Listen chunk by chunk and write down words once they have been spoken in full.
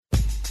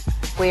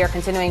We are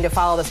continuing to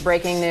follow this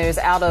breaking news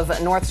out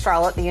of North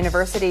Charlotte, the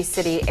University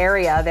City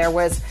area. There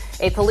was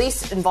a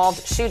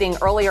police-involved shooting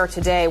earlier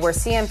today where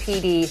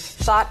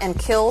CMPD shot and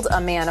killed a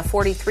man, a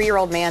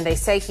 43-year-old man. They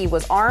say he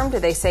was armed.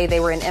 They say they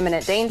were in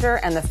imminent danger,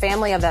 and the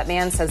family of that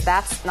man says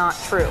that's not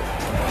true. They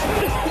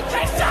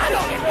shot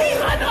him! He's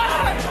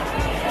unarmed!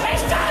 They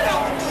shot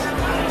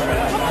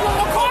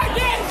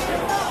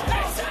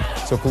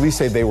him! So police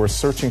say they were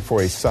searching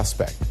for a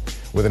suspect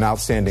with an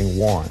outstanding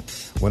warrant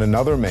when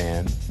another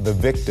man, the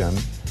victim,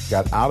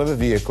 got out of the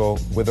vehicle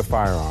with a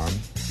firearm,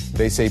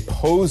 they say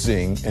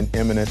posing an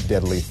imminent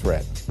deadly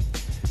threat.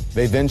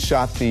 They then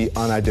shot the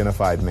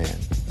unidentified man.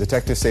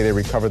 Detectives say they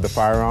recovered the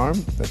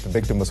firearm that the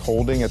victim was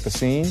holding at the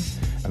scene.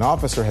 An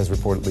officer has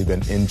reportedly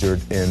been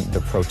injured in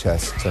the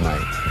protests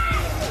tonight.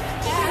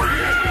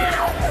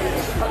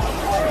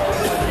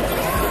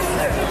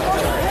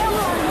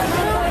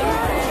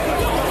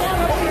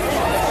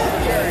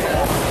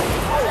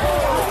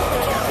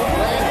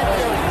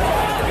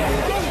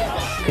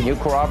 Can you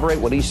corroborate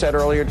what he said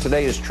earlier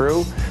today is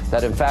true?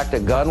 That, in fact, a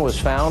gun was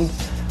found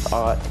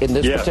in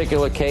this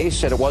particular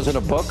case, and it wasn't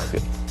a book?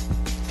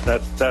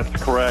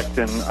 That's correct.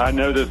 And I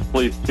know this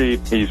police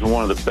chief. He's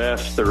one of the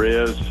best there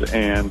is,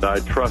 and I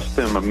trust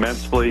him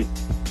immensely.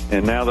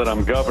 And now that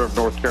I'm governor of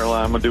North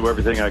Carolina, I'm going to do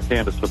everything I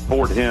can to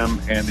support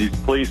him and these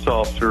police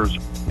officers.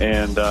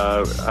 And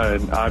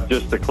I've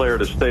just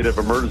declared a state of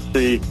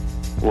emergency.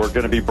 We're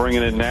going to be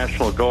bringing in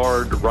National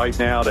Guard right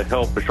now to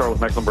help the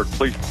Charlotte-Mecklenburg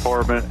Police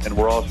Department, and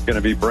we're also going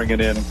to be bringing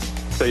in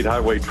state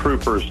highway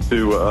troopers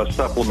to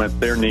supplement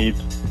their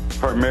needs,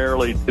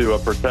 primarily to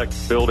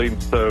protect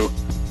buildings so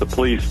the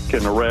police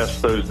can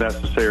arrest those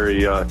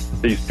necessary,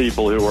 these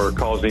people who are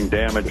causing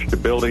damage to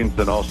buildings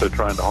and also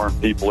trying to harm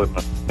people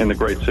in the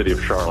great city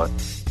of Charlotte.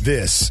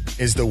 This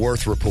is the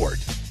Worth Report.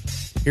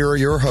 Here are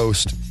your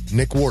hosts,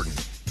 Nick Wharton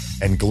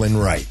and Glenn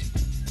Wright.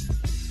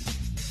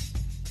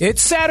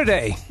 It's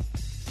Saturday.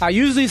 I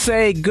usually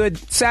say good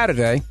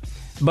Saturday,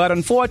 but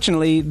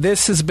unfortunately,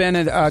 this has been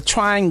a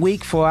trying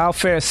week for our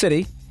fair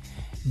city.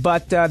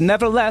 But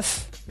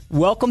nevertheless,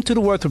 welcome to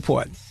the Worth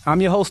Report. I'm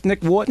your host,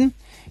 Nick Wharton,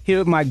 here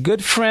with my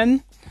good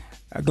friend,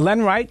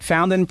 Glenn Wright,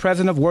 founder and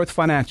president of Worth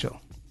Financial.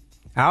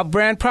 Our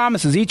brand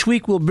promises each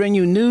week we'll bring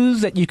you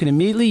news that you can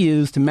immediately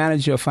use to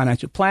manage your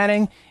financial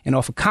planning and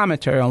offer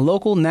commentary on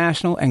local,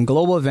 national, and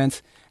global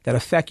events that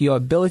affect your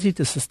ability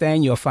to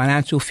sustain your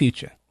financial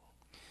future.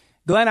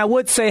 Glenn, I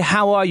would say,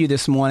 how are you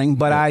this morning?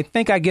 But I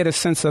think I get a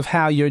sense of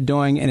how you're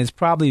doing, and it's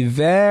probably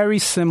very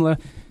similar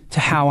to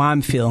how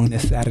I'm feeling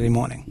this Saturday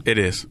morning. It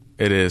is,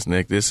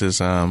 Nick. This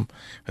is, I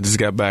just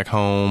got back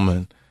home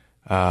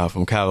and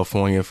from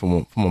California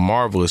from a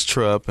marvelous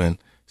trip, and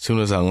as soon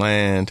as I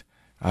land,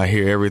 I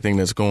hear everything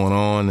that's going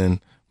on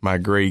in my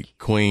great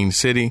Queen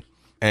City,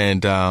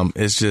 and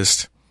it's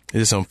just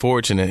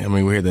unfortunate. I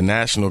mean, we hear the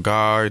National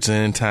Guard's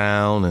in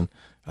town, and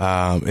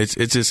it's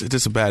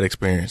just a bad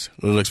experience.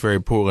 It looks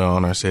very poorly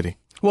on our city.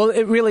 Well,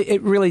 it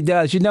really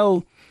does. You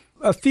know,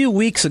 a few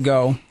weeks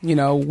ago, you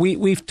know,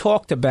 we've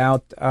talked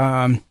about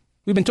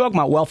we've been talking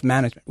about wealth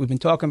management. We've been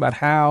talking about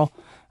how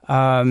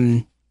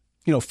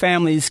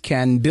families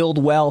can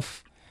build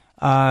wealth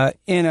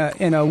in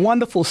a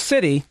wonderful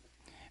city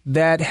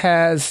that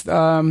has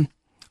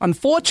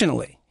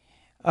unfortunately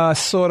a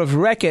sort of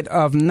record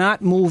of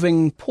not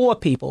moving poor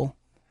people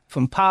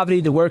from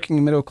poverty to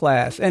working middle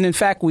class. And in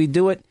fact, we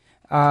do it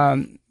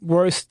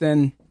worse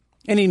than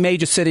any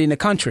major city in the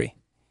country.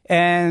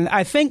 And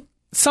I think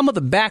some of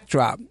the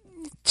backdrop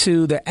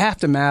to the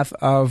aftermath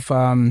of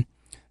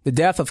the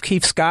death of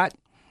Keith Scott,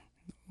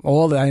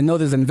 I know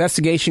there's an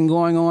investigation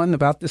going on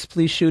about this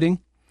police shooting,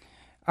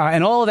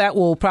 and all of that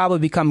will probably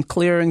become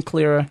clearer and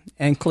clearer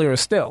and clearer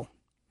still.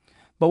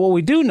 But what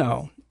we do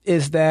know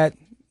is that,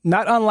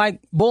 not unlike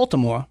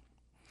Baltimore,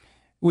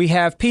 we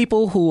have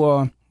people who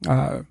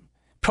are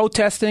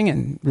protesting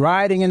and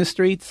rioting in the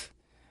streets.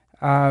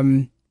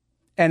 And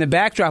the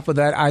backdrop of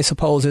that, I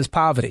suppose, is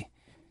poverty.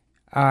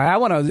 I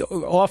want to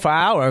offer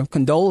our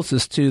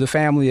condolences to the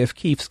family of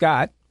Keith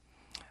Scott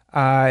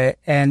and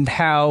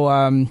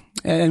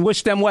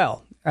wish them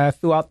well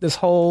throughout this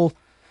whole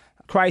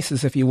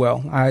crisis, if you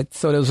will.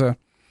 So there's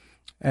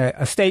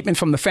a statement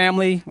from the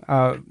family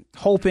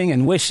hoping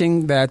and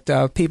wishing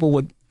that people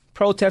would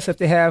protest if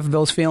they have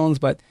those feelings,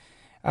 but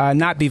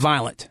not be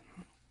violent.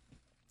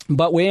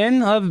 But we're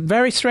in a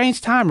very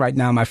strange time right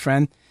now, my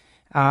friend.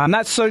 I'm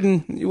not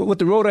certain what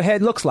the road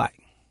ahead looks like,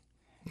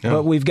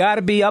 but we've got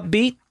to be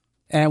upbeat,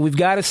 and we've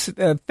got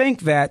to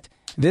think that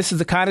this is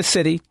the kind of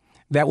city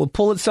that will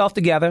pull itself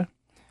together,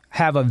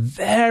 have a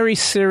very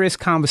serious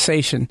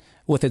conversation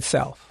with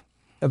itself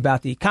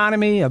about the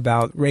economy,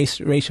 about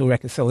racial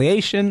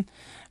reconciliation,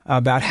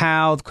 about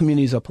how the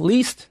communities are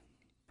policed.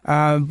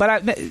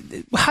 But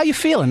how you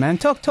feeling, man?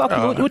 Talk.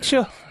 What's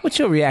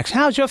your reaction?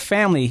 How's your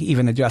family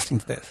even adjusting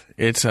to this?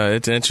 It's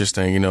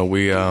interesting. You know,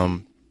 we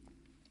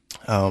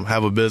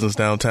have a business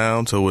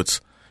downtown, so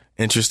it's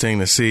interesting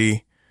to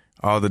see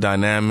all the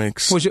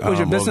dynamics. Was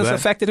your business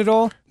affected at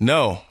all?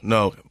 No.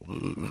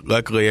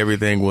 Luckily,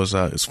 everything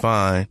is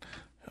fine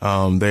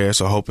there.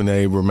 So hoping that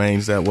it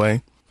remains that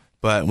way.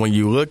 But when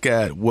you look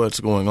at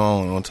what's going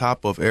on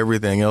top of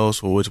everything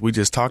else, which we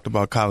just talked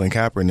about Colin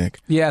Kaepernick,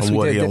 yes, and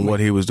what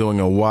he was doing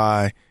and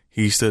why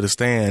he stood a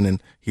stand,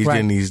 and he's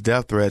getting these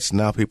death threats.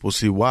 Now people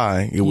see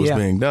why it was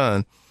being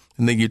done.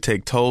 And then you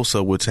take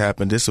Tulsa, which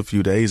happened just a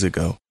few days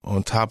ago.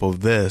 On top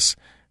of this,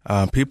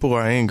 people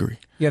are angry.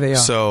 Yeah, they are.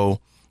 So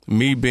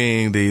me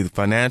being the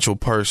financial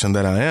person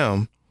that I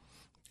am,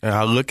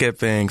 I look at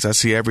things, I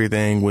see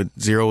everything with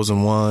zeros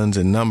and ones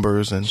and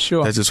numbers, and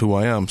that's just who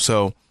I am.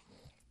 So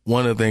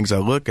one of the things I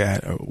look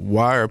at are,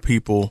 why are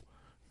people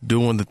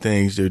doing the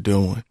things they're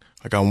doing?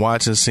 Like, I'm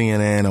watching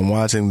CNN, I'm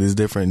watching these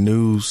different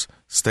news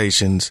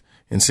stations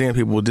and seeing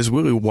people just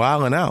really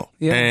wilding out.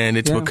 Yeah, and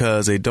it's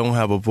because they don't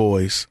have a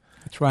voice.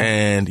 That's right.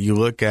 And you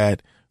look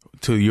at,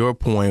 to your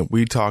point,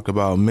 we talked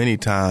about many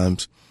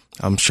times,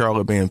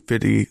 Charlotte being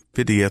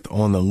 50th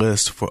on the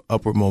list for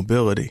upward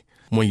mobility.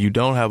 When you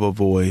don't have a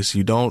voice,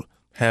 you don't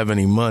have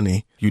any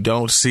money, you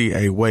don't see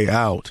a way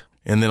out.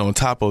 And then on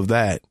top of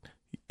that,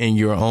 in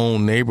your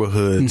own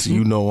neighborhoods,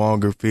 you no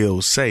longer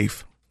feel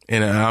safe.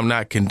 And I'm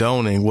not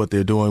condoning what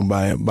they're doing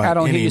by any means. I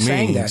don't hear you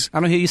saying that. I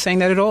don't hear you saying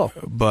that at all.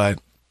 But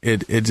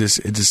it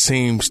just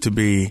seems to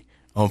be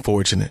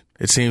unfortunate.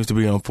 It seems to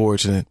be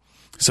unfortunate.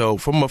 So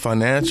from a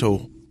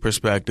financial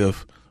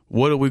perspective,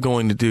 what are we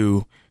going to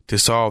do to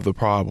solve the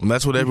problem?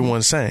 That's what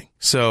everyone's saying.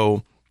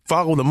 So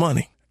follow the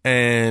money.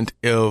 And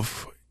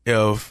if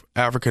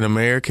African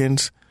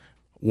Americans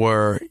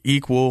were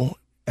equal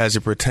as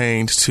it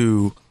pertains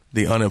to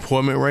the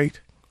unemployment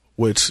rate,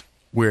 which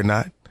we're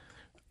not,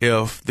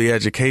 if the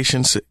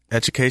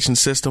education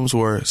systems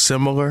were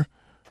similar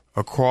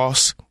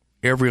across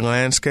every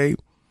landscape,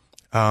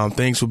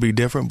 things would be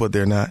different, but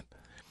they're not.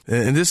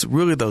 And this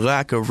really the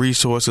lack of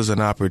resources and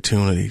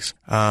opportunities.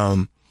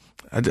 I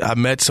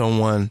met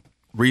someone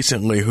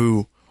recently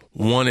who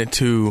wanted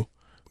to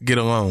get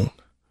a loan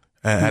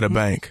at a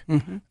bank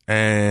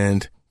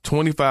and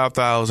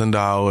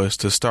 $25,000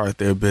 to start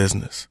their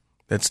business.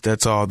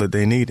 That's all that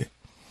they needed.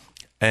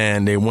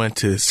 And they went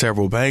to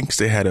several banks.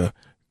 They had a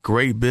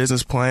great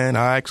business plan.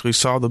 I actually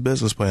saw the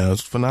business plan. It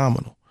was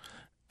phenomenal.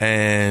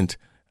 And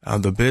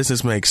the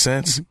business makes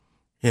sense.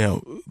 You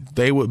know,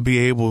 they should be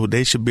able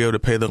to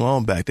pay the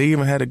loan back. They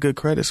even had a good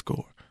credit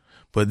score,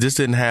 but just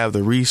didn't have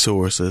the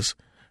resources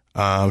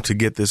to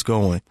get this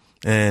going.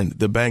 And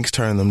the banks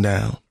turned them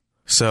down.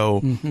 So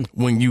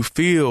when you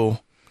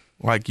feel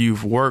like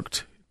you've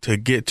worked to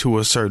get to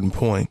a certain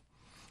point,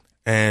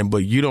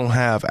 but you don't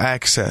have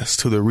access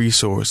to the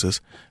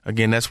resources,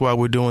 again, that's why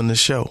we're doing this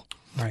show.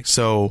 Right.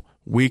 So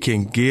we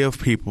can give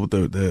people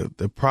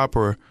the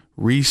proper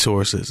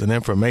resources and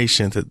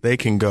information that they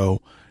can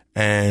go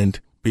and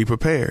be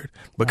prepared.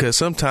 Because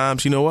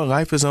sometimes, you know what,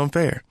 life is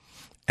unfair.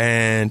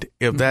 And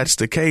if that's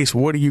the case,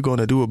 what are you going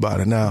to do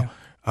about it? Now,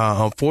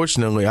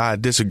 unfortunately, I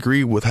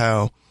disagree with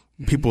how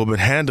people have been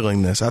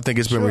handling this. I think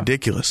it's been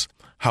ridiculous.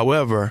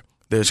 However,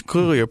 there's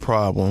clearly a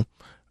problem.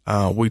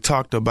 We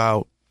talked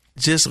about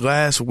just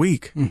last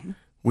week,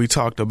 we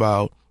talked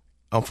about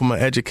from an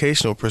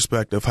educational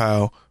perspective,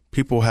 how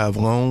people have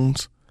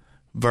loans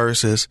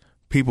versus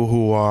people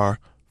who are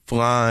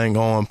flying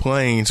on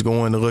planes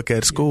going to look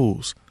at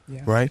schools,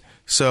 right?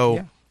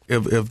 So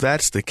if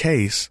that's the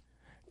case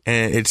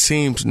and it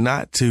seems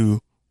not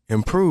to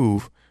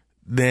improve,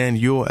 then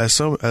you'll at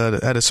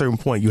a certain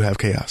point you have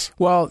chaos.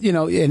 Well, you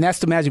know, and that's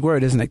the magic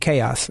word, isn't it?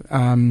 Chaos.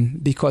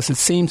 Because it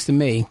seems to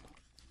me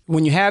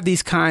when you have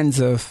these kinds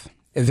of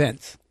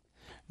events,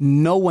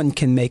 no one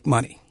can make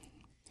money.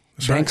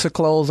 That's Banks are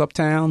closed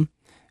uptown.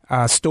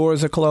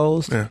 Stores are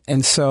closed. Yeah.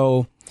 And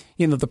so,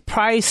 you know, the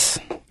price,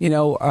 you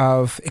know,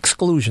 of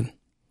exclusion,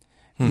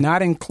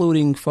 not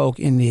including folk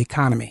in the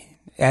economy,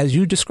 as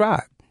you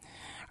described,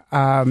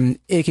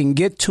 it can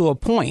get to a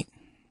point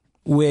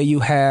where you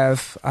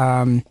have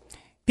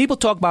people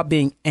talk about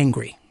being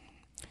angry.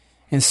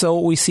 And so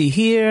what we see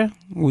here,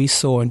 we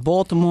saw in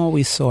Baltimore,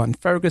 we saw in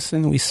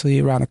Ferguson, we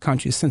see around the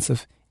country a sense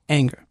of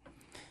anger.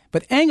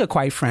 But anger,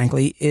 quite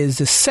frankly, is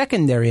the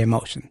secondary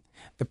emotion.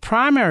 The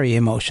primary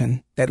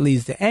emotion that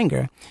leads to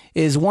anger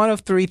is one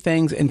of three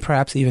things and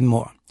perhaps even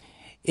more.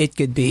 It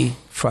could be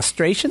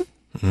frustration,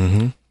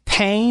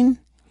 pain,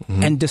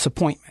 and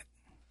disappointment.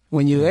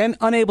 When you're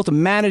unable to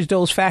manage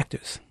those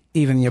factors,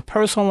 even in your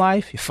personal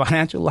life, your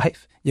financial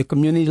life, your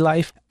community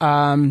life,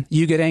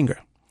 you get anger.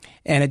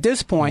 And at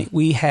this point,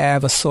 we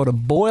have a sort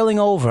of boiling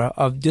over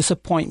of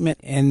disappointment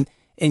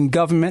in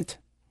government,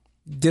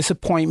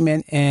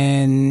 disappointment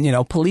in, you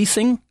know,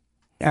 policing.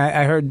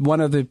 I heard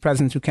one of the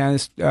presidents who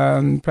canvassed,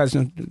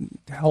 President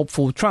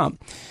hopeful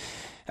Trump,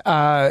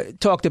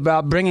 talked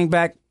about bringing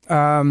back,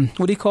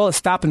 what do you call it,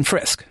 stop and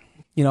frisk,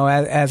 you know,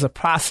 as a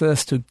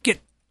process to get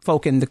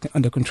folk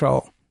under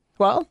control.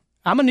 Well,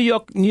 I'm a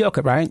New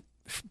Yorker, right?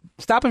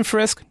 Stop and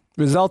frisk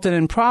resulted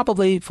in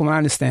probably, from what I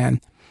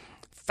understand,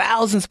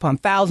 thousands upon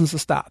thousands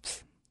of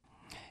stops.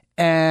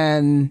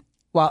 And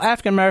while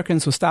African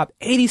Americans were stopped,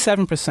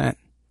 87%,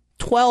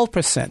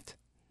 12%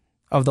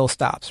 of those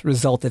stops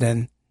resulted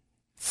in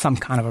some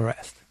kind of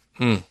arrest.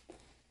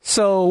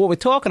 So what we're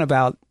talking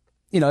about,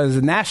 you know, is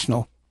a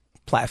national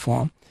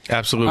platform.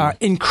 Absolutely.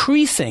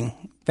 Increasing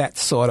that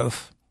sort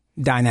of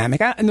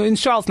dynamic. And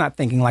Charlotte's not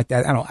thinking like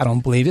that. I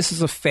don't believe. This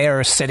is a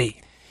fairer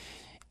city.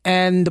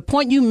 And the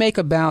point you make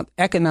about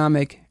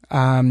economic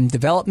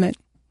development,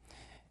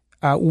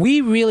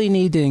 we really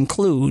need to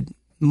include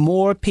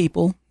more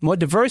people, more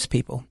diverse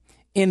people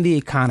in the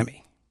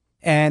economy.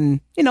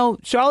 And,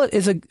 Charlotte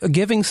is a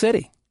giving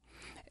city.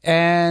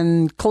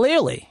 And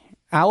clearly,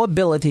 our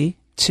ability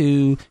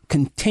to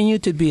continue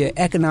to be an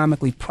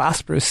economically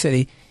prosperous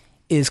city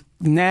is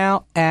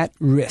now at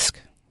risk.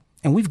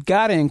 And we've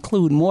got to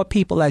include more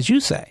people, as you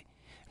say,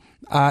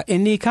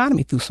 in the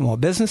economy through small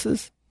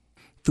businesses,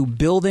 through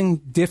building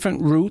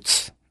different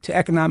routes to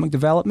economic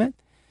development.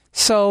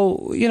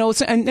 So,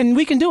 and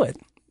we can do it.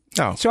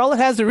 Oh. Charlotte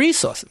has the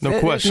resources. No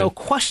question. There's no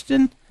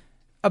question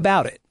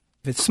about it.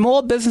 If it's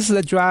small businesses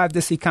that drive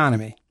this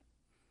economy,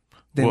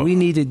 then we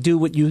need to do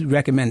what you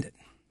recommended.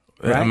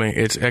 Right? I mean,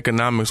 it's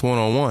economics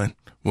 101.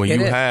 When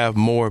you have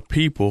more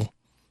people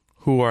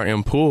who are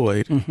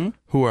employed,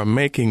 who are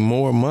making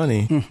more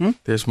money,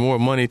 there's more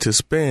money to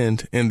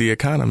spend in the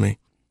economy.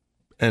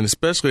 And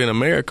especially in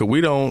America,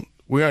 we aren't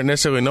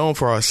necessarily known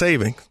for our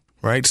savings,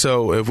 right?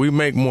 So if we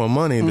make more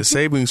money, the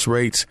savings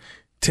rates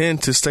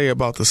tend to stay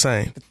about the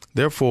same.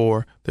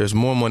 Therefore, there's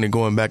more money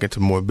going back into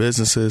more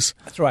businesses,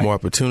 That's right. more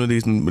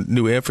opportunities,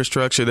 new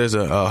infrastructure. There's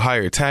a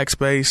higher tax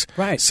base.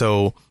 Right.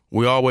 So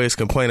we always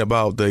complain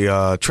about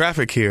the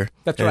traffic here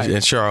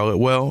in Charlotte.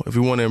 Well, if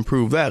we want to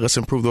improve that, let's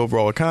improve the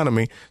overall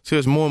economy. So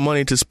there's more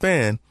money to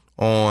spend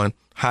on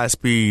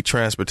high-speed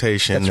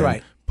transportation. That's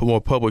right.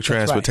 More public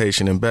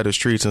transportation and better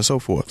streets and so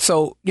forth.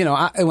 So,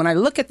 when I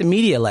look at the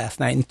media last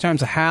night in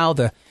terms of how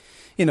the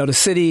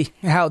city,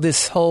 how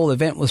this whole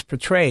event was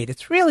portrayed,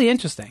 it's really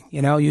interesting.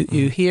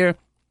 You hear,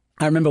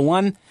 I remember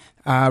one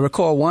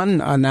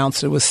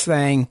announcer was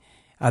saying,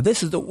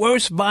 this is the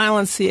worst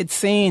violence he had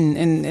seen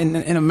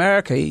in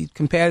America. He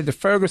compared it to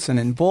Ferguson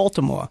in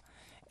Baltimore.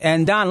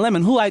 And Don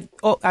Lemon, who I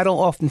don't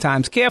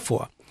oftentimes care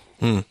for,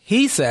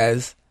 he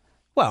says,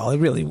 well, it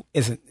really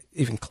isn't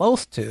even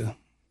close to,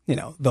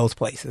 those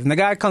places. And the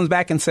guy comes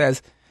back and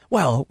says,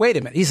 well, wait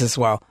a minute. He says,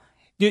 well,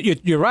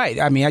 you're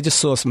right. I mean, I just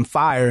saw some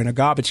fire in a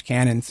garbage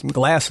can and some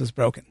glass was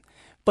broken.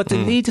 But the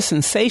need to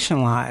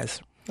sensationalize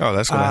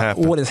that's going to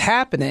happen. What is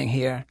happening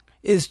here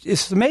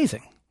is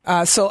amazing.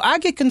 So I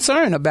get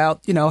concerned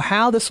about,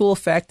 how this will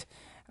affect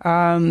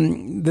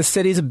the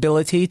city's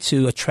ability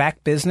to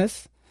attract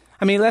business.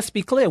 I mean, let's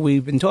be clear.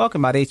 We've been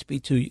talking about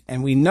HB2,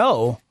 and we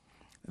know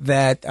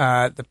that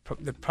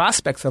the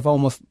prospects of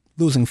almost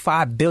losing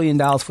 $5 billion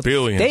for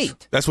the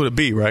state. That's what it'd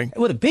be, right? It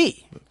would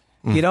be.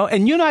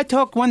 And you and I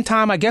talked one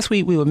time, I guess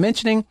we were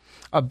mentioning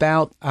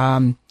about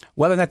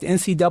whether or not the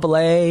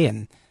NCAA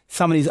and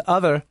some of these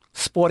other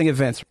sporting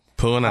events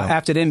pulling out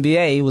after the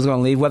NBA was going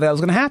to leave, whether that was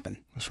going to happen.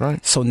 That's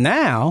right. So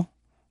now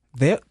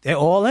they're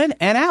all in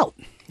and out.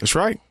 That's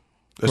right.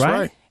 That's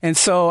right. And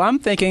so I'm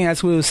thinking,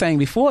 as we were saying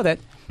before, that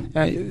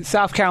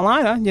South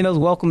Carolina, is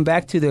welcome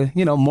back to the,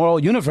 moral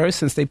universe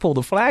since they pulled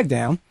the flag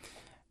down.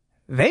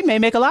 They may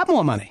make a lot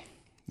more money.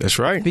 That's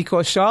right.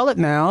 Because Charlotte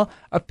now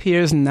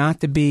appears not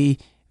to be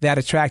that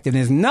attractive.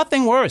 There's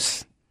nothing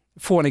worse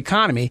for an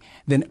economy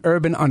than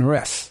urban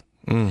unrest.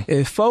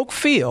 If folk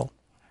feel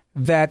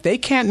that they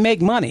can't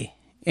make money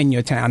in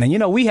your town,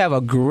 and we have a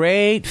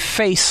great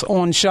face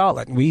on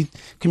Charlotte. We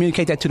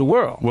communicate that to the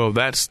world. Well,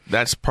 that's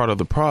part of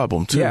the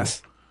problem too.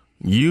 Yes.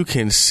 You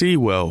can see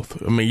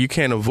wealth. I mean, you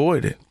can't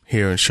avoid it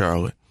here in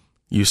Charlotte.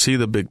 You see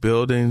the big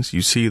buildings,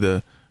 you see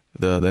the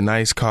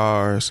nice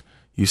cars,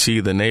 you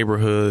see the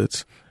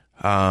neighborhoods.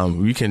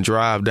 You can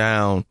drive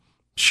down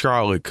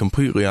Charlotte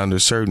completely under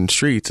certain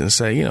streets and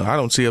say, I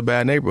don't see a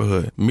bad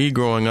neighborhood. Me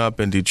growing up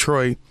in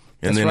Detroit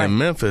and then in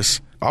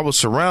Memphis, I was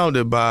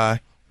surrounded by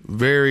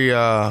very,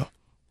 I'm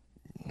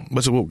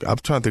trying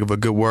to think of a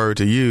good word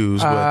to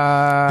use,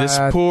 but this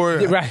poor,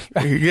 very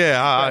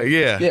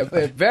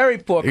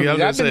poor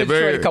community. I've been to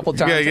Detroit a couple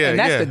times, and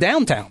that's the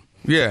downtown.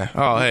 Yeah.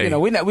 Oh, hey.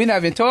 We're not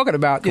even talking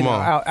about,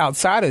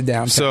 outside of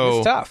downtown. So,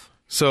 it's tough.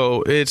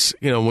 So it's,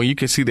 when you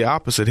can see the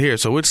opposite here.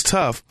 So it's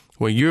tough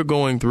when you're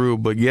going through,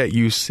 but yet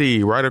you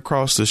see right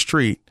across the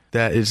street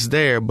that it's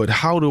there, but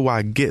how do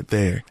I get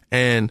there?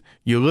 And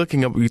you're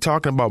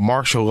talking about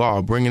martial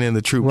law, bringing in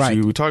the troops. Right.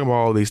 You're talking about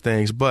all these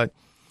things, but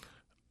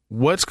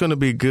what's going to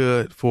be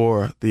good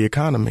for the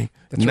economy?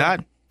 That's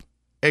Not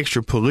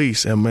extra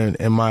police, in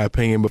my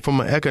opinion, but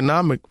from an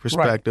economic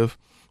perspective,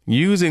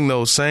 using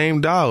those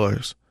same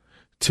dollars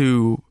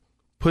to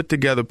put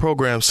together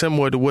programs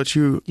similar to what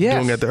you're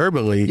doing at the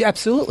Urban League. Yeah,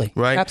 absolutely.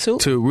 Right?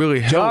 Absolutely. To really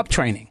help.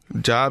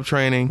 Job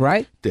training.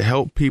 Right. To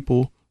help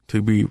people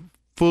to be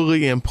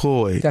fully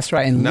employed. That's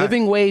right. And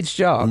living wage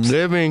jobs.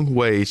 Living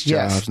wage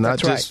jobs, not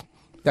just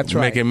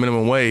making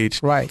minimum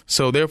wage. Right.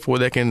 So therefore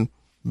they can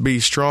be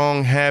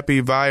strong,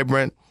 happy,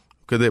 vibrant,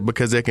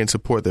 because they can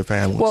support their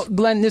families. Well,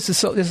 Glenn, this is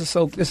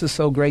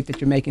so great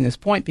that you're making this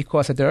point,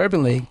 because at the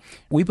Urban League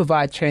we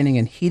provide training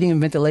in heating and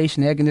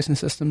ventilation, air conditioning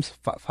systems,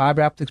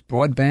 fiber optics,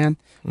 broadband,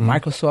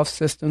 Microsoft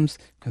systems,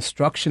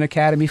 construction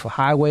academy for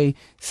highway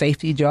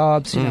safety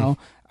jobs.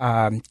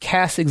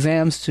 CAS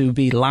exams to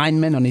be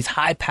linemen on these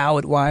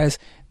high-powered wires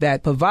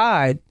that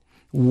provide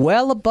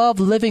well above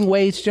living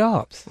wage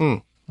jobs,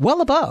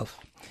 well above.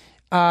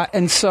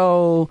 And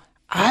so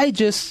I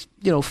just,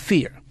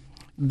 fear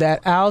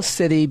that our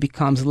city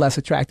becomes less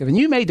attractive. And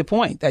you made the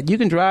point that you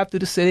can drive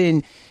through the city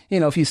and,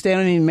 if you stand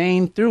on the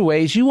main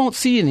throughways, you won't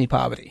see any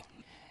poverty.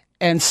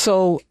 And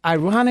so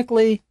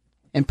ironically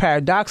and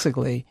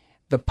paradoxically,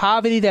 the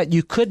poverty that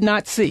you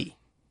couldn't see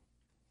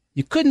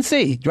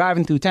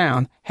driving through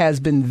town has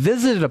been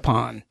visited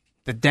upon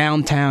the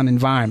downtown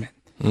environment.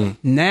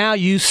 Now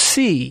you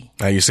see.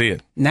 Now you see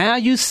it. Now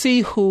you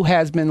see who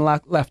has been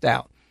left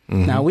out.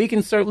 Now, we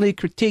can certainly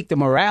critique the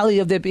morality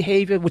of their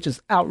behavior, which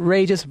is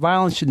outrageous.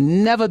 Violence should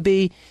never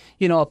be,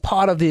 a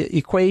part of the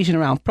equation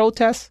around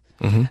protests.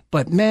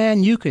 But,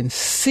 man, you can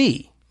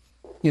see,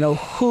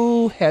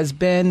 who has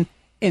been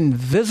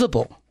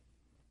invisible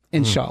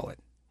in Charlotte.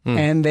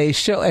 And they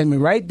show, and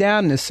right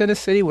down in the center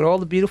city with all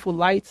the beautiful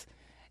lights.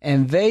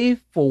 And they,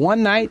 for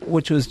one night,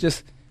 which was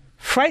just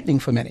frightening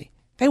for many,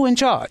 they were in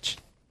charge.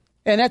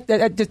 And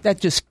that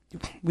just,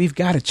 we've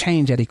got to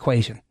change that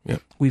equation.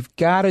 Yep. We've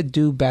got to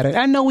do better.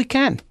 I know we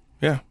can.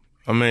 Yeah.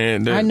 I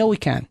mean, I know we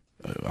can.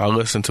 I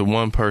listened to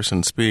one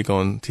person speak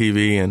on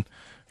TV, and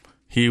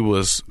he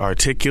was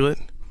articulate.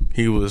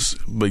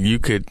 But you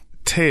could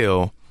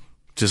tell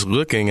just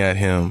looking at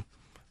him,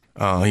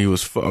 he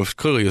was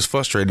clearly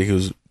frustrated. He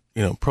was,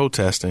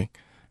 protesting.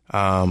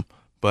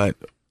 But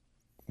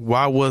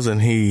why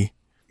wasn't he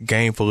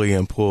gainfully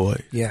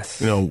employed?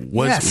 Yes.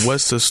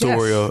 What's the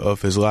story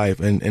of his life?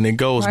 And it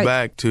goes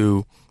back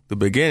to the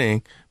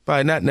beginning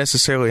by not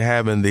necessarily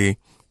having the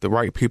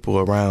right people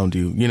around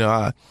you.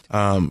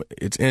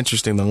 It's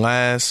interesting. The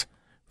last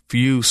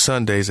few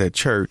Sundays at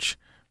church,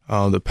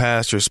 the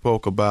pastor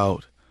spoke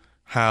about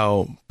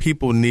how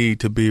people need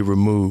to be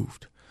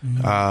removed.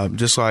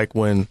 Just like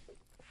when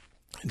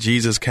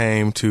Jesus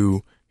came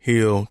to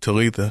heal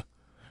Talitha,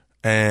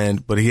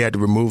 but he had to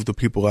remove the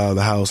people out of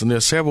the house. And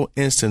there's several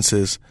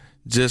instances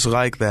just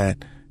like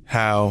that,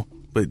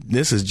 but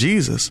this is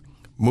Jesus,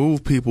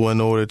 move people in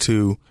order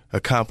to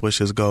accomplish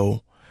his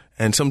goal.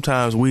 And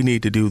sometimes we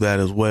need to do that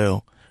as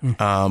well.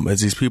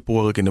 As these people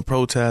are looking to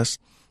protest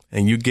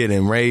and you get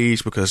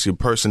enraged because your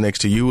person next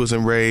to you is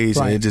enraged,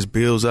 and it just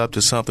builds up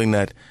to something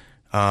that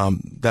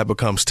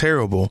becomes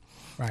terrible.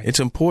 Right. It's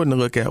important to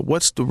look at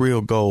what's the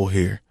real goal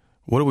here.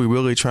 What are we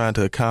really trying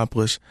to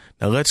accomplish?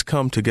 Now let's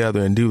come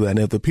together and do that. And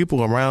if the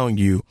people around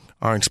you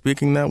aren't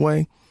speaking that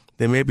way,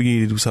 then maybe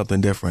you need to do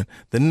something different.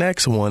 The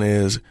next one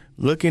is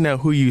looking at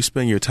who you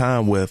spend your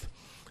time with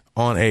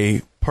on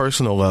a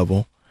personal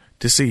level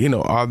to see,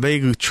 are they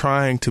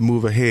trying to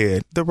move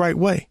ahead the right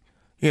way?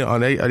 Are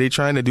they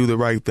trying to do the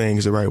right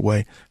things the right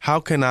way? How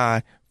can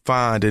I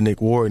find a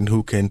Nick Wharton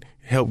who can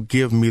help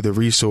give me the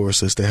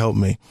resources to help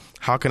me?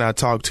 How can I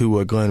talk to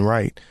a Glenn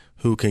Wright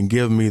who can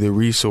give me the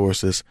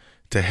resources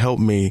to help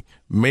me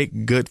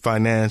make good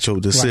financial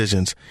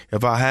decisions? Right.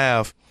 If I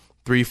have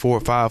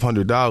 $300, $400,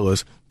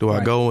 $500, do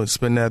I go and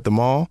spend that at the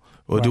mall,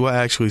 or do I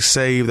actually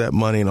save that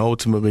money and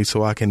ultimately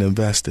so I can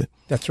invest it?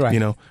 That's right.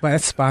 Well,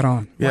 that's spot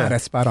on. Yeah, wow,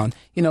 that's spot on.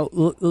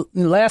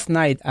 Last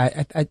night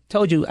I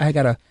told you I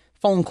got a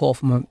phone call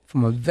from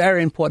a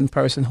very important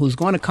person who's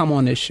going to come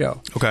on this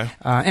show. Okay.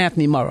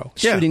 Anthony Morrow,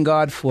 shooting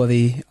guard for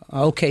the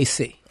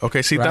OKC.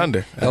 OKC right?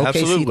 Thunder. OKC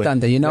Absolutely.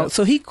 Thunder.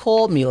 So he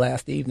called me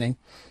last evening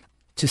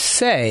to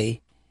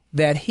say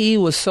that he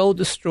was so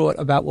distraught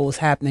about what was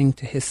happening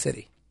to his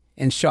city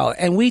in Charlotte.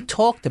 And we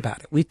talked about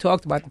it. We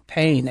talked about the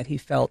pain that he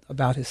felt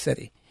about his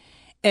city.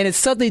 And it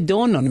suddenly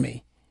dawned on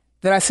me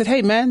that I said,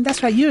 hey, man,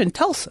 that's right, you're in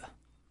Tulsa.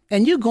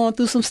 And you're going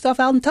through some stuff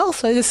out in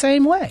Tulsa the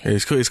same way.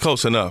 He's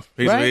close enough.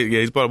 He's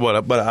about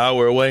an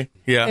hour away.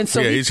 Yeah, and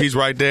so he's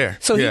right there.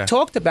 So he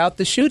talked about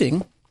the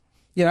shooting,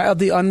 of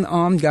the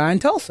unarmed guy in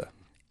Tulsa.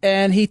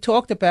 And he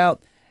talked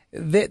about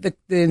the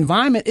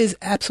environment is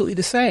absolutely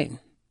the same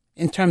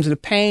in terms of the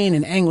pain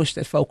and anguish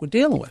that folk were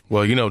dealing with.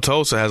 Well,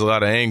 Tulsa has a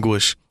lot of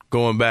anguish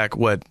going back,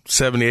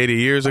 70, 80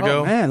 years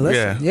ago? Oh, man,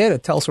 listen. Yeah, the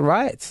Tulsa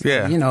riots.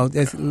 Yeah.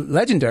 It's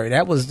legendary.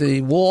 That was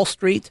the Wall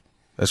Street.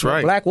 That's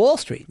right. Black Wall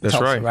Street. That's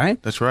Tulsa, right.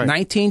 Right? That's right.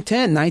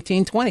 1910,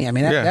 1920. I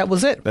mean, that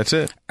was it. That's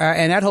it.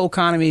 And that whole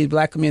economy, the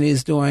black community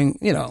is doing,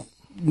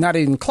 not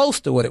even close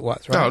to what it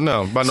was, right?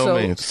 No, by no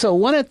means. So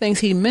one of the things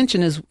he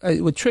mentioned is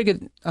what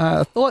triggered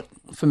a thought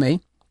for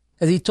me,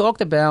 as he talked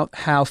about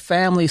how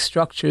family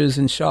structures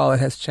in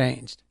Charlotte has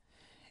changed,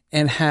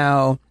 and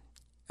how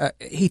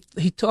he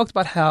talked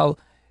about how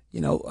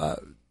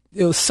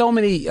there was so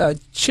many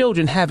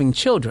children having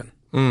children,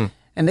 and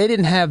they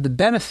didn't have the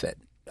benefit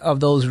of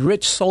those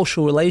rich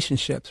social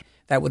relationships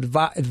that would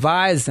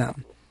advise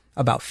them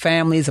about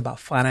families, about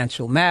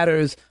financial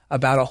matters,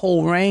 about a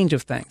whole range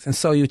of things. And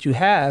so what you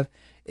have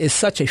is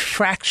such a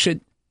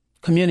fractured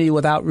community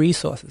without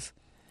resources.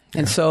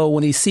 And so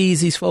when he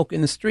sees these folk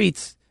in the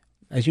streets,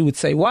 as you would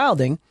say,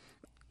 wilding,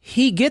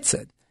 he gets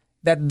it,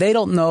 that they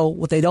don't know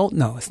what they don't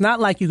know. It's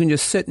not like you can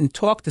just sit and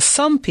talk to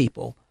some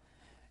people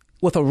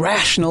with a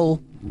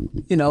rational,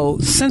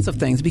 sense of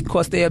things,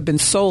 because they have been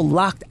so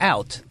locked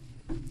out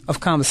of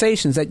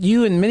conversations that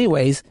you, in many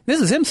ways, this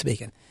is him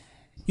speaking,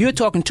 you're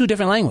talking two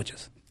different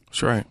languages.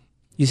 That's right.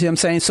 You see what I'm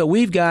saying? So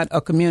we've got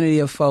a community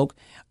of folk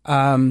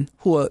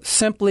who are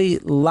simply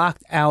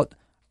locked out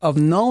of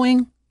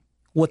knowing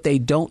what they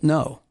don't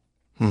know.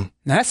 Now,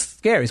 that's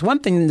scary. It's one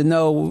thing to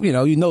know,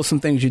 you know some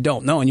things you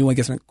don't know and you want to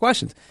get some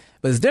questions.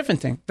 But it's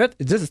different.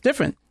 This is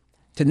different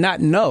to not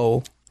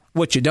know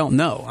what you don't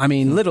know. I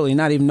mean, literally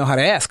not even know how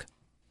to ask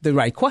the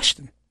right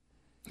question.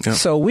 Yeah.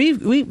 So we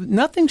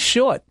nothing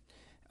short.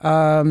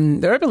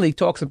 The Urban League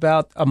talks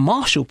about a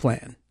Marshall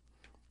Plan,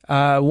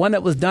 one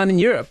that was done in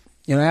Europe,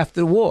 after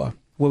the war,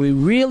 where we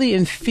really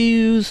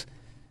infuse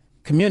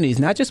communities,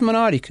 not just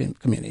minority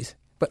communities,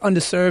 but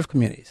underserved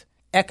communities,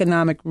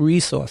 economic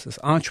resources,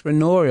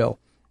 entrepreneurial,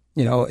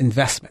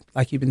 investment,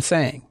 like you've been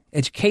saying,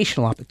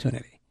 educational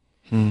opportunity.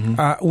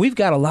 Mm-hmm. We've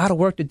got a lot of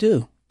work to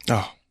do.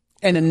 Oh.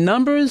 And the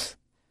numbers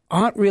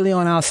aren't really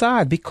on our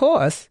side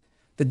because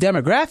the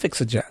demographics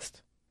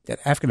suggest that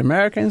African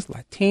Americans,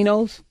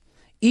 Latinos,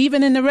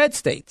 even in the red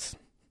states,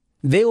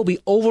 they will be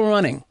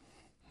overrunning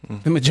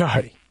the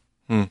majority.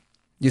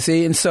 You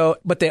see? And so,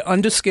 but they're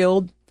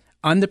underskilled,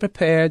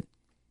 underprepared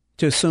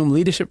to assume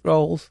leadership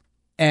roles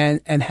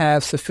and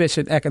have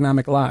sufficient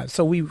economic lives.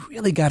 So we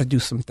really got to do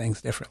some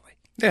things differently.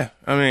 Yeah.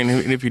 I mean,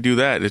 if you do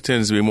that, it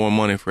tends to be more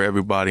money for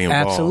everybody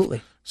involved.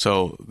 Absolutely.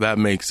 So that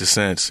makes the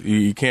sense.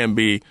 You can't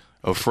be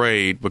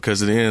afraid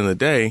because at the end of the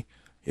day,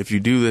 if you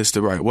do this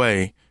the right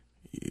way,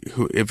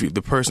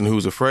 the person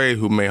who's afraid,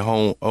 who may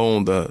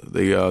own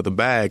the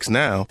bags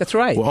now, that's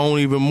right, will own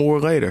even more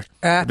later.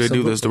 Absolutely.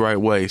 They do this the right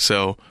way.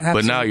 So,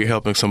 Absolutely. But now you're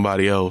helping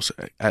somebody else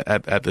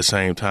at the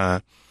same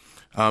time.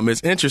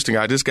 It's interesting.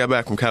 I just got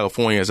back from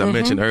California, as I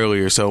mentioned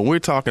earlier. So we're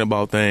talking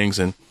about things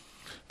and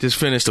just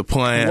finished a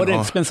plan. What an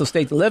expensive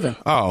state to live in.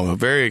 Oh,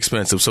 very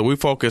expensive. So we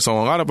focus on,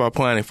 a lot of our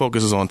planning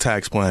focuses on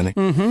tax planning.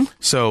 Mm-hmm.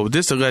 So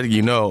just to let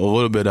you know a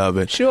little bit of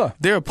it. Sure.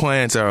 There are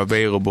plans that are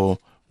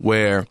available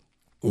where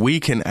we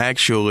can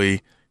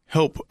actually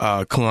help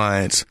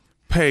clients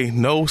pay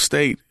no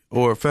state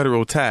or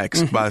federal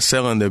tax by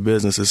selling their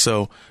businesses.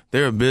 So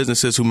there are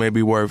businesses who may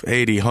be worth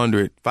 $80,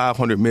 $100,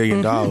 $500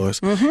 million,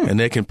 and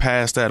they can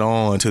pass that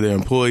on to their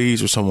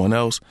employees or someone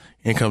else,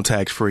 income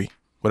tax free,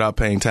 without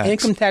paying tax.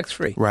 Income tax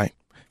free. Right.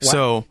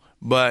 Wow.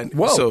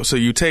 So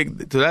you take,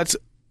 so that's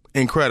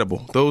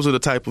incredible. Those are the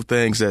type of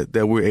things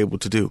that we're able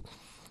to do.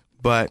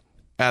 But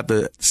at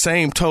the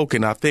same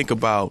token, I think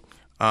about,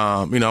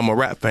 I'm a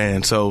rap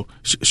fan, so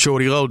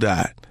Shorty Low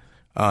died.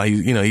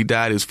 He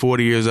died. He was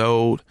 40 years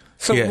old.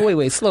 So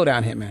wait, slow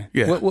down here, man.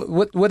 Yeah.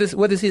 What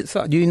is his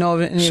song? Do you know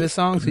any of the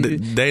songs?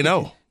 They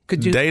know.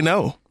 They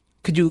know.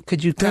 Could you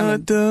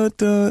kind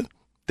of?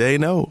 They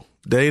know.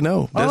 They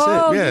know. That's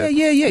it.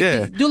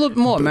 Yeah. Do a little bit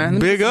more, man.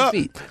 Big up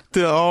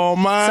to all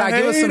my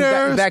haters. Give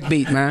us some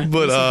backbeat, man.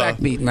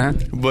 Backbeat, man.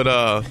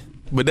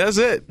 But that's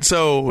it.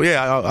 So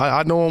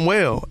I know him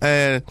well,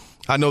 and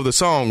I know the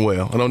song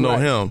well. I don't know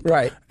him,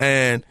 right?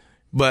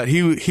 But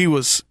he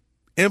was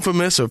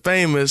infamous or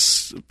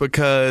famous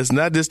because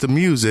not just the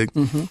music,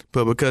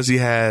 but because he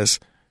has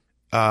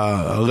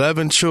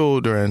 11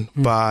 children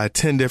by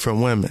 10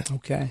 different women.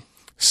 Okay.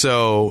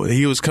 So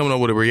he was coming up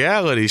with a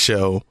reality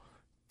show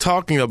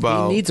talking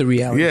about. He needs a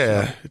reality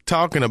show.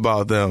 Talking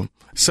about them.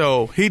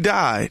 So he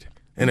died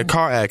in a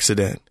car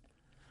accident.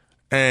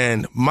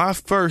 And my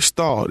first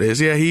thought is,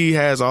 he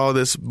has all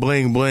this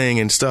bling bling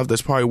and stuff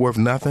that's probably worth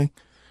nothing.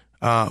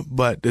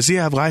 But does he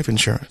have life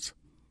insurance?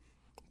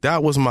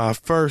 That was my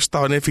first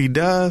thought. And if he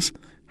does,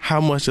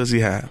 how much does he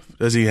have?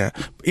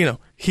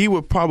 He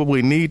would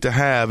probably need to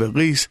have at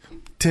least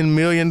 $10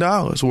 million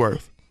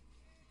worth.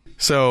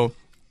 So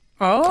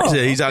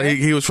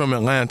he was from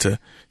Atlanta.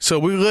 So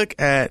we look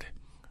at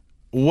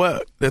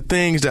what the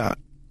things that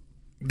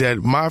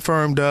my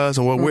firm does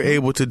and what we're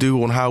able to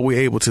do and how we're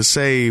able to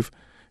save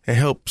and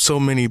help so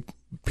many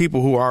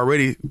people who are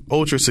already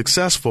ultra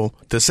successful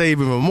to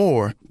save even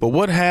more. But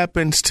what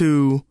happens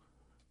to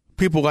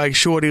people like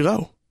Shorty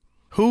Low?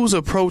 Who's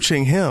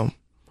approaching him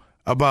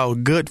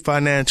about good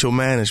financial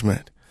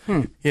management?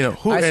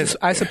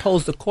 I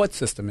suppose the court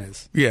system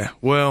is. Yeah,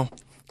 well,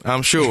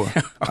 I'm sure.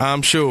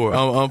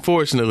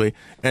 Unfortunately.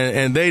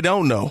 And they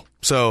don't know.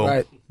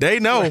 So they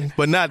know,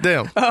 but not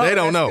them. They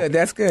don't know. Good.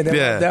 That's good.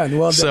 Well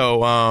done. So,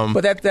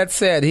 but that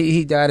said,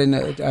 he died in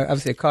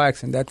obviously a car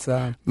accident. That's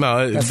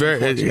no, it's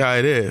very. It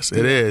is.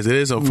 It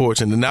is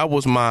unfortunate. And that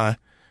was my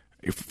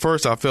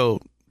first. I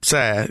felt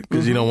sad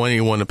because you don't want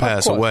anyone to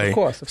pass away of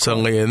course.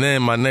 suddenly. And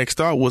then my next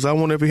thought was, I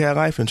wonder if he had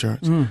life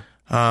insurance.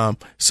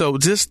 So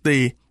just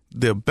the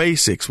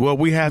basics, what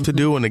we have to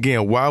do, and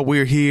again, while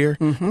we're here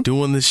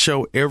doing this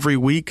show every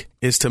week,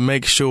 is to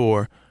make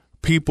sure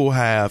people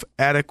have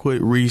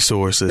adequate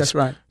resources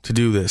to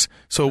do this.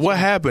 So what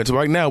happens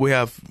right now? We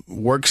have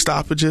work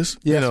stoppages.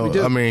 Yes, we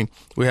do. I mean,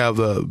 we have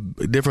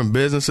different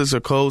businesses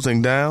are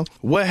closing down.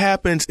 What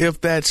happens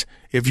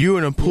if you're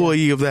an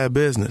employee of that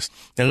business,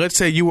 and let's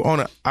say you were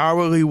on an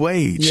hourly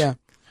wage?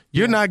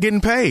 You're not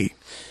getting paid.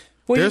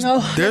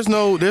 Well, there's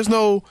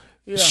no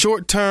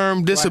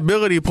short-term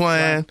disability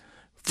plan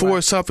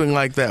for something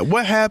like that.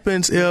 What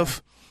happens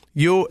if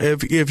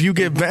if you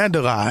get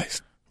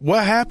vandalized,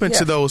 what happened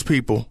to those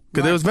people?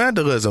 Because there was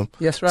vandalism.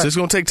 Yes, right. So it's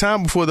going to take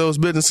time before those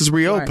businesses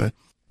reopen. Right.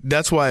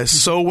 That's why it's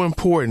so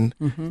important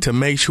to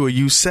make sure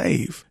you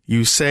save.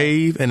 You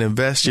save and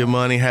invest your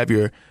money, have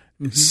your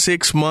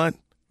 6-month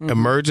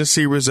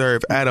emergency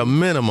reserve at a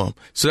minimum.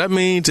 So that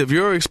means if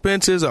your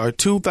expenses are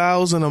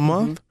 $2,000 a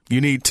month,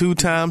 you need 2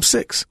 times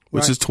 6,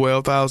 which is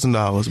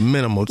 $12,000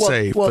 minimum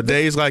save for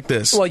days like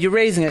this. Well, you're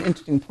raising an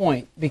interesting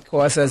point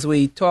because as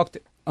we talked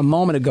a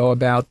moment ago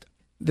about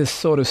this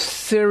sort of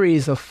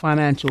series of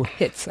financial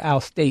hits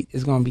our state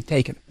is going to be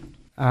taking.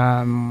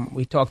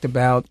 We talked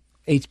about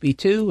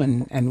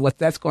HB2 and what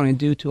that's going to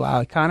do to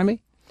our economy.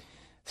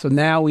 So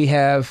now we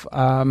have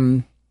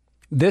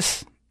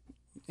this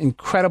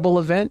incredible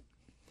event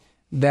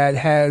that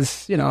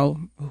has,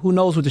 who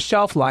knows what the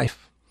shelf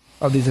life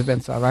of these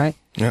events are, right?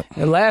 Yep.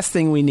 The last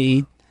thing we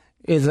need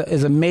is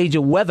a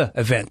major weather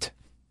event.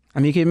 I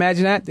mean, can you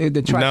imagine that? The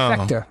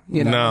trifecta.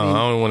 I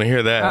don't want to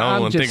hear that. I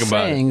don't want to think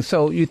about it.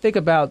 So you think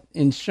about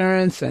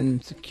insurance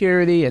and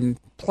security and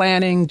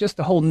planning, just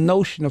the whole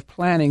notion of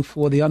planning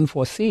for the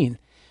unforeseen. I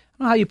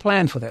don't know how you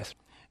plan for this,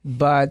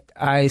 but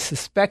I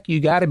suspect you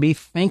got to be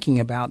thinking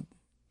about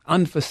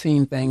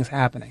unforeseen things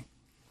happening.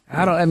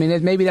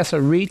 Maybe that's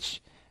a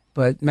reach,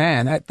 but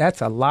man,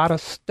 that's a lot of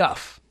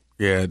stuff.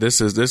 Yeah,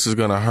 this is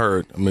going to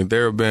hurt. I mean,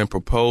 there have been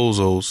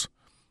proposals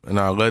in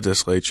our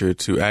legislature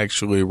to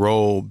actually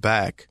roll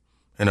back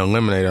and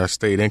eliminate our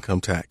state income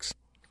tax.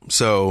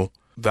 So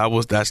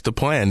that's the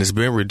plan. It's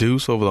been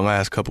reduced over the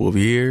last couple of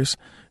years,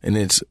 and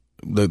it's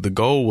the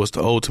goal was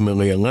to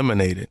ultimately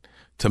eliminate it,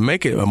 to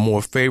make it a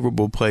more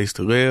favorable place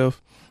to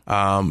live.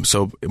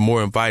 So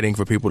more inviting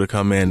for people to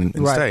come in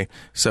and stay.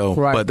 So,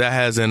 but that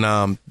hasn't,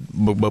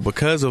 but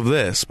because of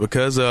this,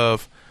 because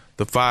of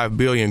the $5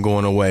 billion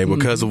going away,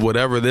 because of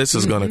whatever this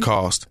is going to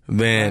cost,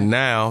 then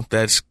now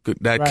that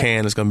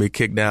can is going to be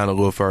kicked down a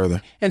little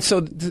further. And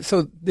so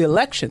the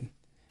election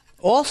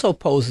also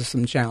poses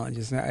some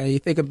challenges. Now, you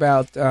think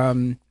about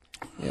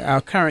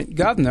our current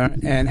governor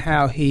and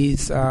how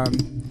he's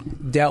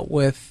dealt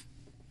with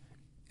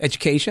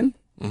education,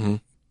 the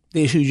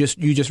issue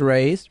you just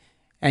raised.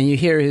 And you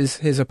hear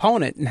his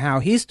opponent and how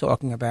he's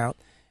talking about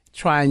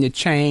trying to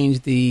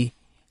change the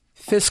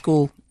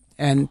fiscal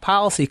and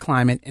policy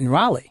climate in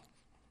Raleigh.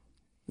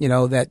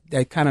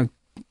 That kind of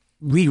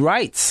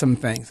rewrites some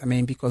things. I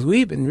mean, because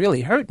we've been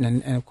really hurting.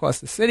 And of course,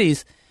 the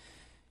cities,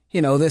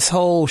 this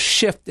whole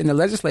shift in the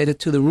legislature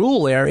to the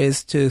rural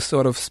areas to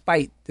sort of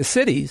spite the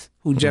cities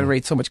who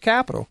generate so much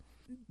capital.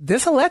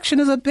 This election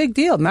is a big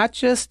deal, not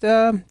just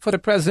for the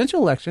presidential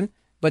election,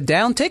 but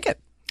down ticket.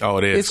 Oh,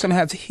 it is. It's going to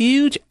have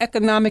huge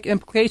economic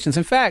implications.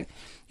 In fact,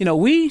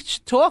 we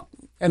talked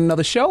in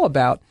another show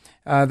about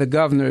the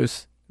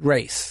governor's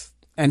race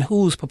and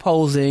who's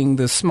proposing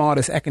the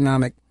smartest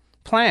economic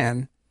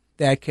plan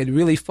that could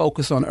really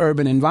focus on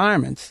urban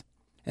environments.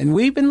 And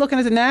we've been looking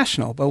at the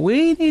national, but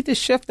we need to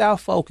shift our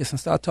focus and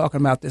start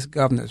talking about this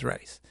governor's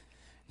race.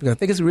 Because I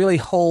think it really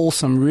holds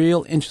some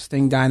real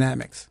interesting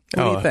dynamics.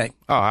 What do you think?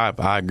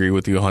 I agree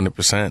with you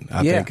 100%.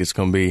 I think it's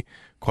going to be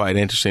quite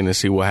interesting to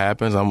see what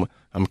happens.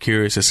 I'm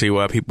curious to see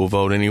why people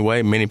vote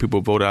anyway. Many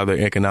people vote out of their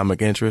economic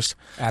interest.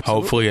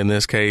 Absolutely. Hopefully, in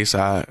this case,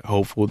 I'm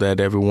hopeful that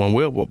everyone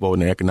will vote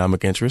in their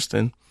economic interest,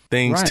 and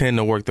things tend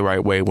to work the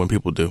right way when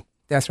people do.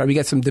 That's right. We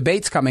got some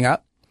debates coming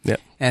up. Yeah,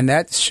 and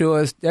that's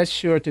sure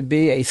to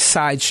be a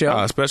sideshow,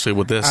 especially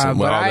with this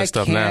with all this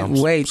stuff now.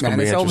 Wait, man!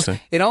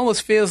 It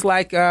almost feels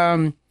like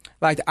Ali,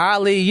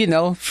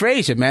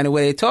 Frazier, man. The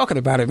way they're talking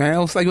about it, man. It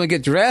looks like we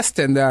get dressed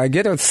and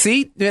get a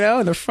seat,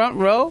 in the front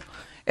row,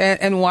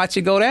 and watch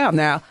it go down.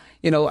 Now,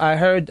 I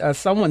heard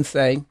someone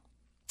say,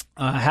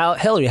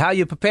 Hillary, how are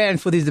you preparing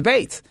for these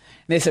debates?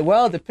 And they said,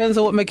 well, it depends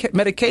on what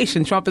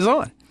medication Trump is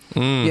on.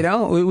 We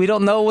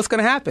don't know what's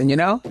going to happen,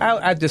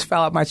 I just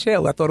fell out my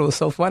chair. I thought it was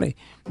so funny.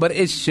 But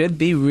it should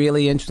be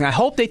really interesting. I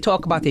hope they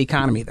talk about the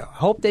economy, though. I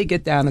hope they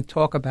get down and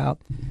talk about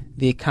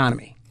the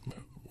economy.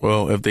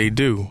 Well, if they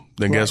do,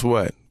 then guess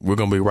what? We're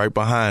going to be right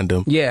behind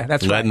them. Yeah,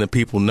 that's right. Letting the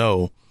people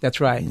know that's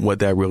right. what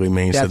that really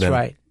means to them. That's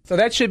right. So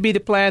that should be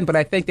the plan, but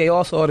I think they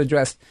also ought to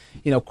address,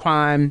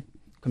 crime,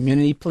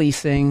 community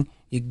policing.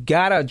 You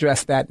got to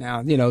address that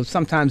now.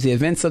 Sometimes the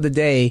events of the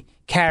day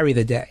carry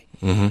the day,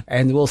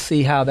 and we'll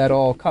see how that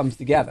all comes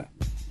together.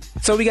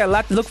 So we got a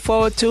lot to look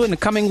forward to in the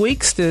coming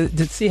weeks to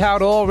see how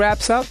it all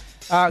wraps up.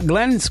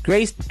 Glenn, it's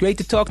great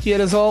to talk to you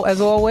as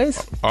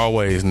always.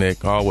 Always,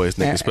 Nick. Always,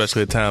 Nick.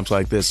 Especially at times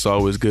like this, it's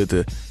always good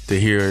to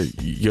hear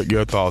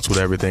your thoughts with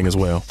everything as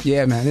well.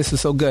 Yeah, man, this is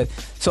so good.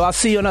 So I'll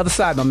see you on the other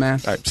side, my man.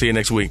 All right, see you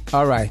next week.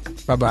 All right,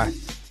 bye-bye.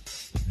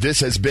 This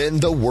has been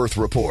The Worth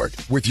Report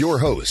with your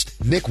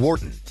host, Nick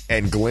Wharton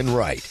and Glenn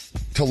Wright.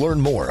 To learn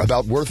more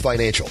about Worth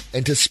Financial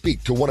and to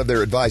speak to one of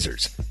their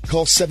advisors,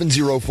 call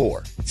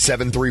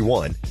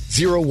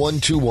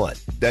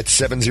 704-731-0121. That's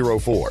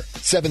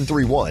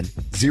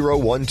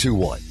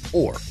 704-731-0121.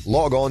 Or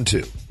log on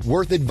to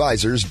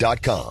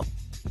worthadvisors.com.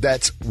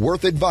 That's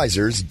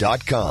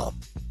worthadvisors.com.